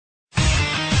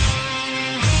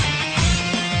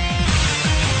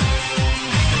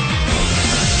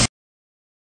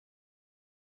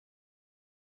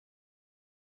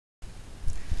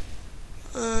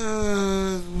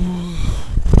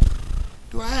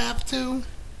have to.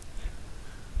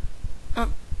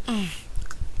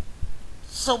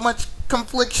 So much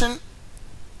confliction.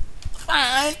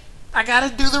 Fine, I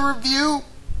gotta do the review.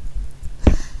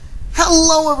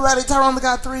 Hello everybody, Tyrone the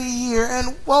God 3 here,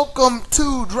 and welcome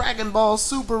to Dragon Ball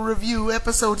Super Review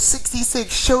Episode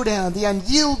 66 Showdown, the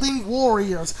Unyielding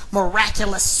Warrior's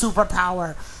Miraculous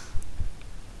Superpower.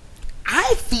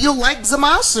 I feel like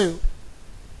Zamasu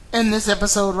in this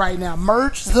episode right now.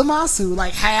 Merch Zamasu,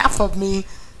 like half of me.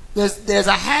 There's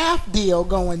a half deal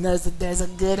going. There's a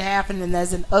good half and then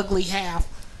there's an ugly half.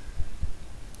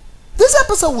 This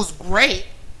episode was great,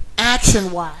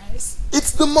 action-wise.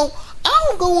 It's the most...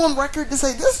 I'll go on record to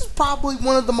say this is probably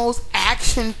one of the most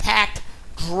action-packed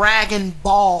Dragon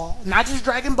Ball. Not just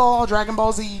Dragon Ball, Dragon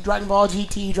Ball Z, Dragon Ball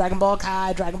GT, Dragon Ball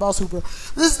Kai, Dragon Ball Super.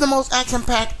 This is the most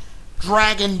action-packed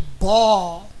Dragon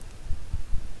Ball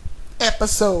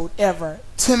episode ever,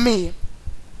 to me.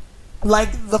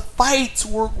 Like, the fights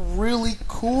were really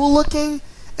cool looking,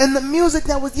 and the music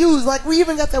that was used, like, we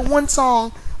even got that one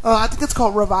song, I think it's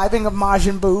called Reviving of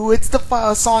Majin Buu. It's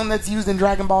the song that's used in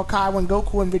Dragon Ball Kai when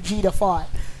Goku and Vegeta fought.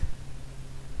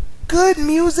 Good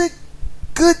music,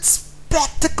 good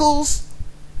spectacles,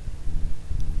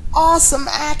 awesome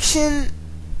action,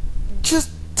 just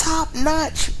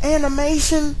top-notch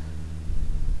animation,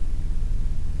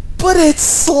 but it's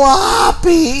sloppy.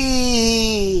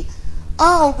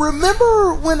 Oh,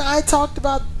 remember when I talked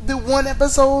about the one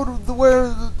episode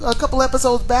where a couple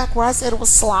episodes back where I said it was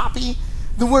sloppy?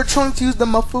 Where Trunks used the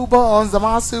Mafuba on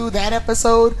Zamasu, that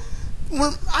episode?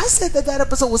 When I said that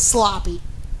episode was sloppy.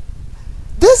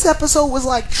 This episode was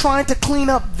like trying to clean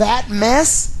up that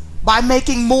mess by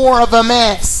making more of a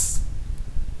mess.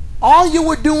 All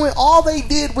they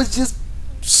did was just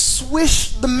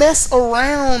swish the mess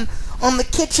around on the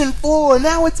kitchen floor.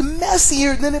 Now it's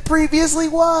messier than it previously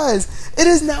was. It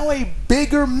is now a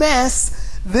bigger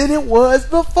mess than it was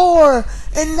before,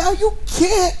 and now you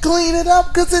can't clean it up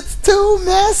because it's too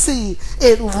messy.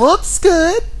 It looks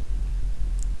good,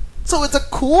 so it's a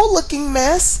cool looking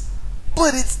mess,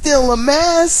 but it's still a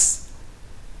mess.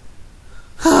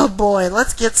 Oh boy,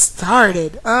 let's get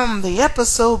started. The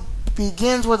episode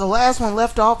begins where the last one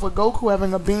left off, with Goku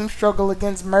having a beam struggle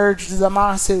against merged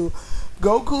Zamasu.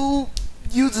 Goku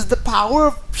uses the power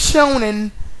of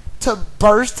Shonen to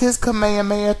burst his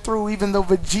Kamehameha through, even though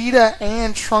Vegeta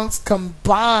and Trunks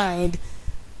combined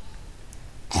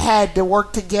had to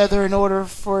work together in order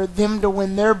for them to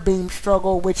win their beam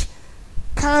struggle, which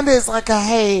kinda is like a,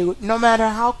 hey, no matter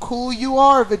how cool you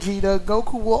are, Vegeta,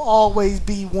 Goku will always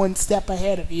be one step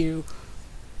ahead of you.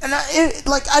 And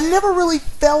I never really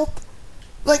felt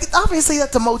like, obviously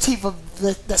that's a motif of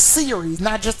the series,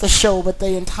 not just the show, but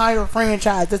the entire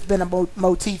franchise. That's been a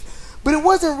motif. But it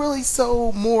wasn't really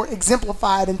so more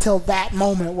exemplified until that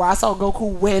moment where I saw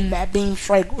Goku win that beam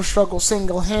struggle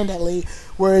single-handedly,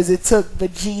 whereas it took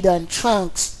Vegeta and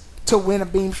Trunks to win a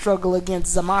beam struggle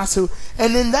against Zamasu.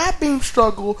 And in that beam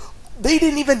struggle, they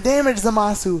didn't even damage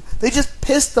Zamasu. They just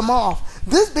pissed them off.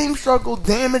 This beam struggle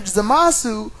damaged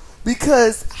Zamasu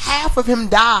because half of him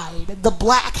died. The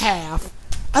black half.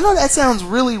 I know that sounds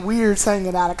really weird saying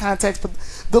it out of context, but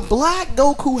the black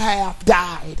Goku half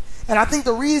died. And I think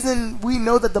the reason we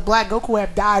know that the black Goku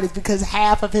half died is because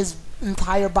half of his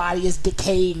entire body is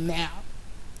decayed now.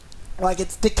 Like,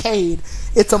 it's decayed.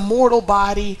 It's a mortal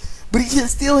body, but he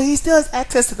still has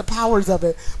access to the powers of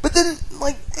it. But then,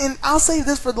 like, and I'll save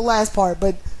this for the last part,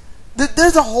 but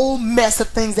there's a whole mess of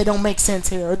things that don't make sense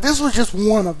here. This was just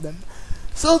one of them.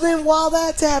 So then, while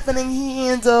that's happening, he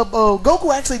ends up...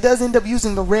 Goku actually does end up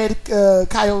using the red the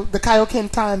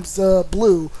Kaioken times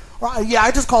blue. Yeah,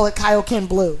 I just call it Kaioken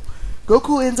blue.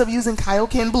 Goku ends up using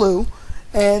Kaioken blue,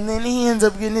 and then he ends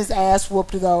up getting his ass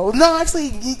whooped, though. No, actually,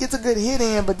 he gets a good hit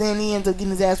in, but then he ends up getting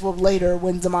his ass whooped later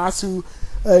when Zamasu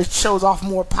shows off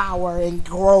more power and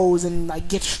grows and like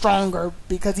gets stronger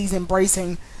because he's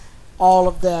embracing all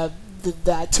of the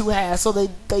two halves. So they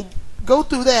go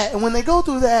through that, and when they go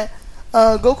through that,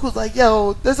 Goku's like,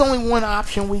 yo, there's only one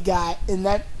option we got, and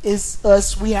that is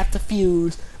us. We have to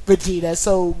fuse Vegeta.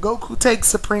 So Goku takes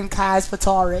Supreme Kai's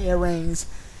Fatara earrings,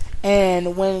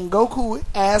 and when Goku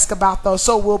asks about the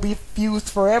 "so we'll be fused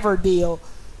forever" deal,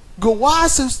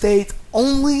 Gowasu states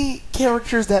only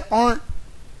characters that aren't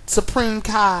Supreme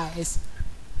Kai's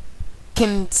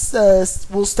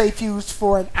will stay fused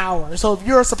for an hour. So if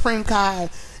you're a Supreme Kai,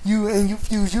 you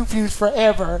fuse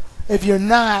forever. If you're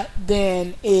not,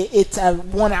 then it's a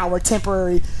 1 hour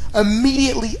temporary,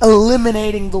 immediately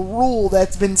eliminating the rule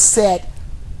that's been set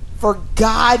for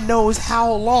God knows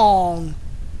how long.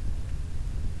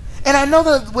 And I know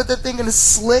that what they're thinking is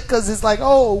slick, because it's like,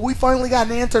 oh, we finally got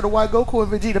an answer to why Goku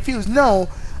and Vegeta fused. No,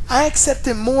 I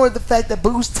accepted more the fact that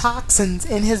Boo's toxins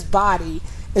in his body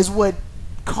is what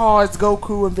caused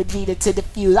Goku and Vegeta to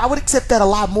defuse. I would accept that a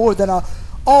lot more than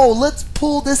oh, let's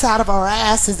pull this out of our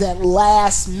asses at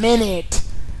last minute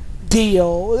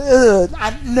deal.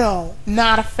 No,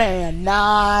 not a fan.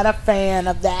 Not a fan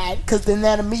of that, because then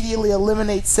that immediately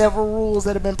eliminates several rules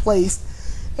that have been placed.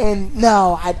 And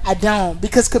no, I don't,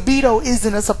 because Kibito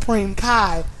isn't a Supreme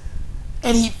Kai,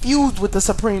 and he fused with the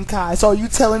Supreme Kai. So are you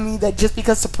telling me that just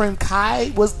because Supreme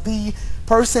Kai was the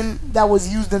person that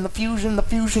was used in the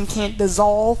fusion can't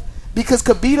dissolve? Because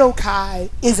Kibito Kai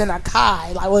isn't a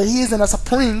Kai. Like, well, he isn't a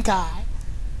Supreme Kai.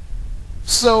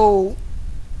 So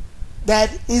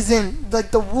that isn't,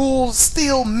 like, the rules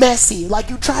still messy. Like,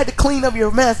 you tried to clean up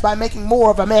your mess by making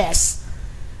more of a mess.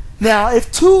 Now,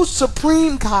 if two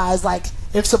Supreme Kais, like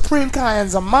if Supreme Kai and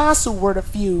Zamasu were to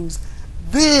fuse,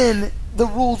 then the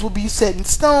rules will be set in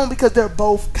stone because they're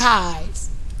both Kais.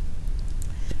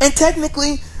 And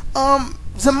technically,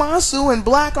 Zamasu and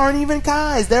Black aren't even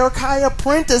Kais. They're Kai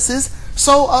apprentices.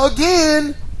 So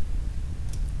again,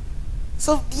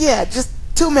 yeah, just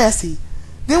too messy.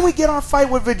 Then we get our fight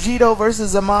with Vegito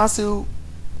versus Zamasu.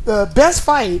 The best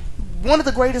fight, one of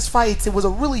the greatest fights. It was a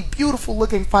really beautiful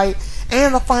looking fight.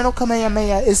 And the final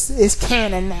Kamehameha is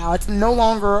canon now. It's no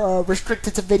longer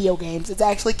restricted to video games. It's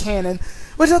actually canon,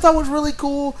 which I thought was really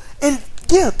cool. And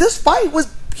yeah, this fight was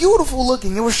beautiful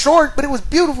looking. It was short, but it was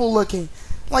beautiful looking.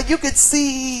 Like, you could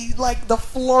see, like, the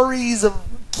flurries of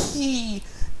ki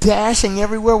dashing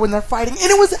everywhere when they're fighting. And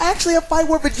it was actually a fight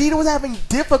where Vegeta was having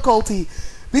difficulty.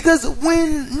 Because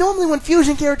normally when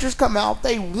fusion characters come out,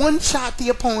 they one-shot the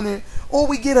opponent, or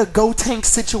we get a Go-Tank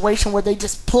situation where they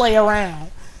just play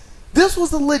around. This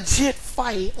was a legit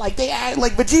fight. Like,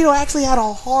 Vegito actually had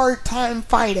a hard time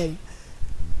fighting,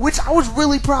 which I was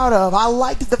really proud of. I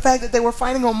liked the fact that they were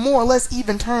fighting on more or less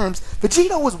even terms.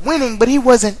 Vegito was winning, but he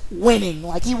wasn't winning.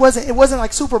 Like, it wasn't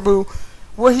like Super Buu,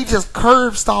 where he just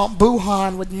curb stomped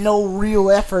Buhan with no real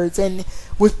efforts and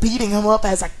was beating him up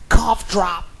as a cough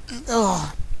drop.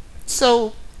 Ugh.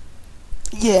 So,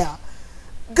 yeah.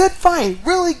 Good fight.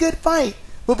 Really good fight.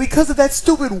 But because of that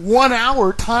stupid 1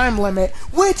 hour time limit,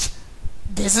 which,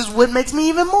 this is what makes me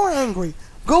even more angry.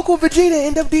 Goku and Vegeta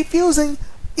end up defusing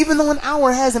even though an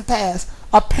hour hasn't passed.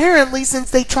 Apparently, since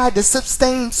they tried to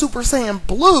sustain Super Saiyan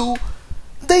Blue,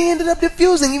 they ended up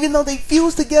defusing even though they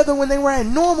fused together when they were at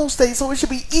normal state. So it should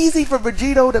be easy for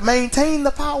Vegito to maintain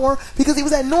the power because he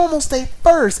was at normal state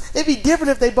first. It'd be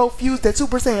different if they both fused at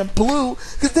Super Saiyan Blue,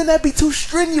 because then that'd be too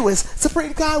strenuous.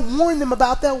 Supreme Kai warned them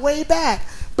about that way back.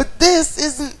 But this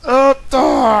isn't...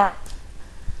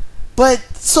 But,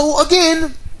 so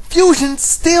again, fusion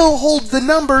still holds the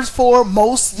numbers for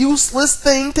most useless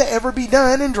thing to ever be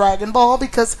done in Dragon Ball,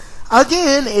 because,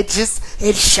 again,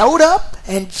 it showed up,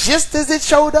 and just as it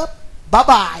showed up,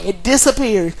 bye-bye, it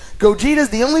disappears. Gogeta's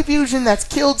the only fusion that's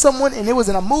killed someone, and it was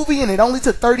in a movie, and it only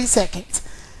took 30 seconds.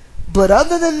 But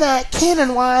other than that,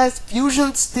 canon-wise,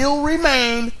 fusions still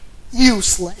remain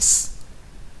useless.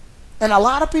 And a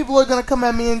lot of people are going to come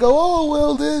at me and go, oh,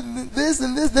 well, this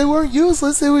and this, they weren't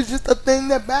useless. It was just a thing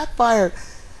that backfired.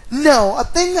 No, a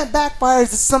thing that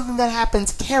backfires is something that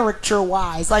happens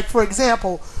character-wise. Like, for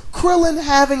example, Krillin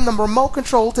having the remote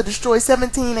control to destroy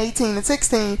 17, 18, and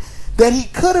 16 that he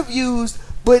could have used,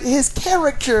 but his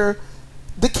character,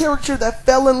 the character that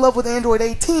fell in love with Android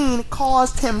 18,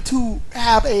 caused him to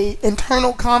have an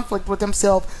internal conflict with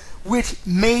himself, which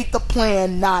made the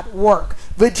plan not work.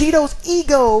 Vegito's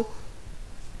ego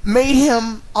made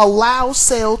him allow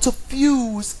Cell to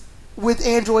fuse with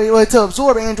Android, or to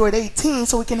absorb Android 18,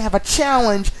 so he can have a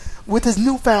challenge with his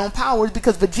newfound powers,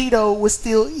 because Vegito was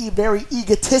still very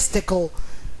egotistical.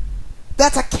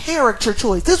 That's a character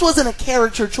choice. This wasn't a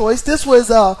character choice. This was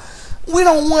a, we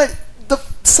don't want the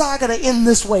saga to end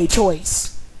this way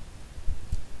choice.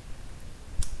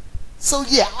 So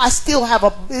yeah, it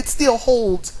still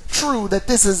holds true that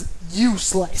this is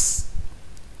useless.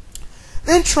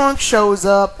 Then Trunks shows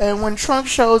up, and when Trunks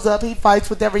shows up, he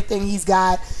fights with everything he's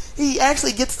got. He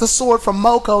actually gets the sword from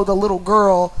Moko, the little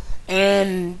girl,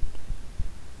 or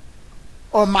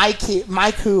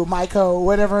Maiko,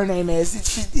 whatever her name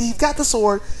is. He's got the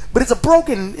sword, but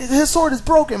his sword is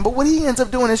broken, but what he ends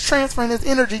up doing is transferring his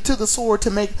energy to the sword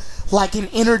to make like an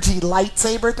energy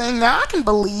lightsaber thing. Now, I can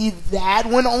believe that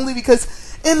one only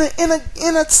because in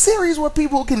a series where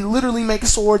people can literally make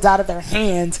swords out of their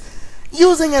hands,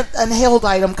 using a held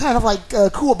item, kind of like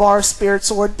Kuwabara's spirit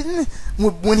sword,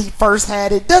 when he first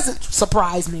had it, doesn't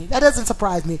surprise me. That doesn't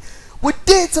surprise me. What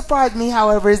did surprise me,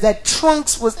 however, is that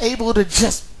Trunks was able to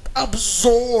just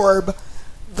absorb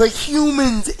the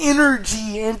human's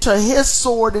energy into his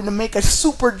sword and to make a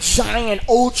super giant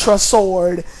ultra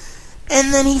sword.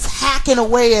 and then he's hacking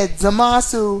away at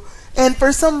Zamasu, and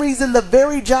for some reason the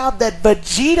very job that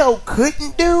Vegito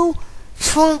couldn't do,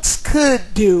 Trunks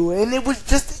could do, and it was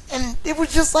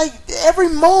just like every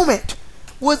moment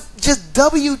was just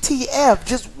WTF,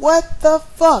 just what the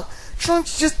fuck.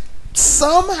 Trunks just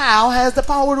somehow has the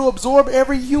power to absorb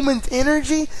every human's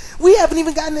energy. We haven't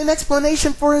even gotten an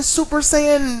explanation for his Super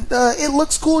Saiyan, it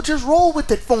looks cool, just roll with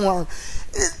it form.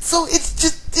 So it's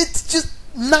just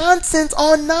nonsense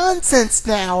on nonsense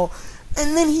now.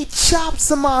 And then he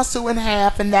chops Zamasu in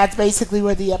half, and that's basically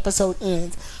where the episode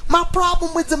ends. My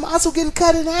problem with Zamasu getting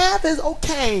cut in half is,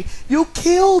 okay, you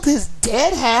killed his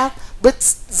dead half, but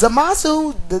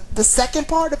Zamasu, the second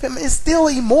part of him, is still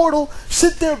immortal.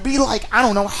 Should there be, like, I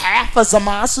don't know, half of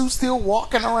Zamasu still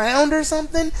walking around or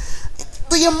something?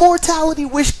 The immortality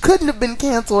wish couldn't have been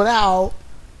canceled out.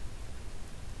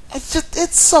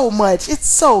 It's so much. It's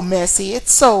so messy.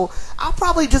 I'll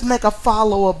probably just make a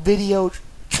follow-up video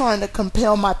trying to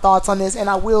compel my thoughts on this, and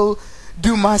I will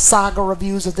do my saga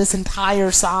reviews of this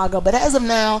entire saga. But as of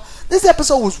now, this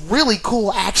episode was really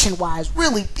cool action-wise,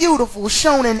 really beautiful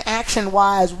shonen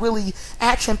action-wise, really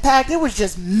action-packed. It was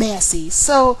just messy.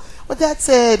 So, with that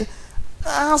said,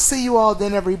 I'll see you all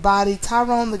then, everybody.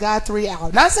 Tyrone the God 3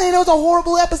 out. Not saying it was a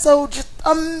horrible episode, just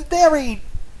a very,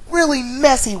 really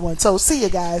messy one. So, see you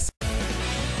guys.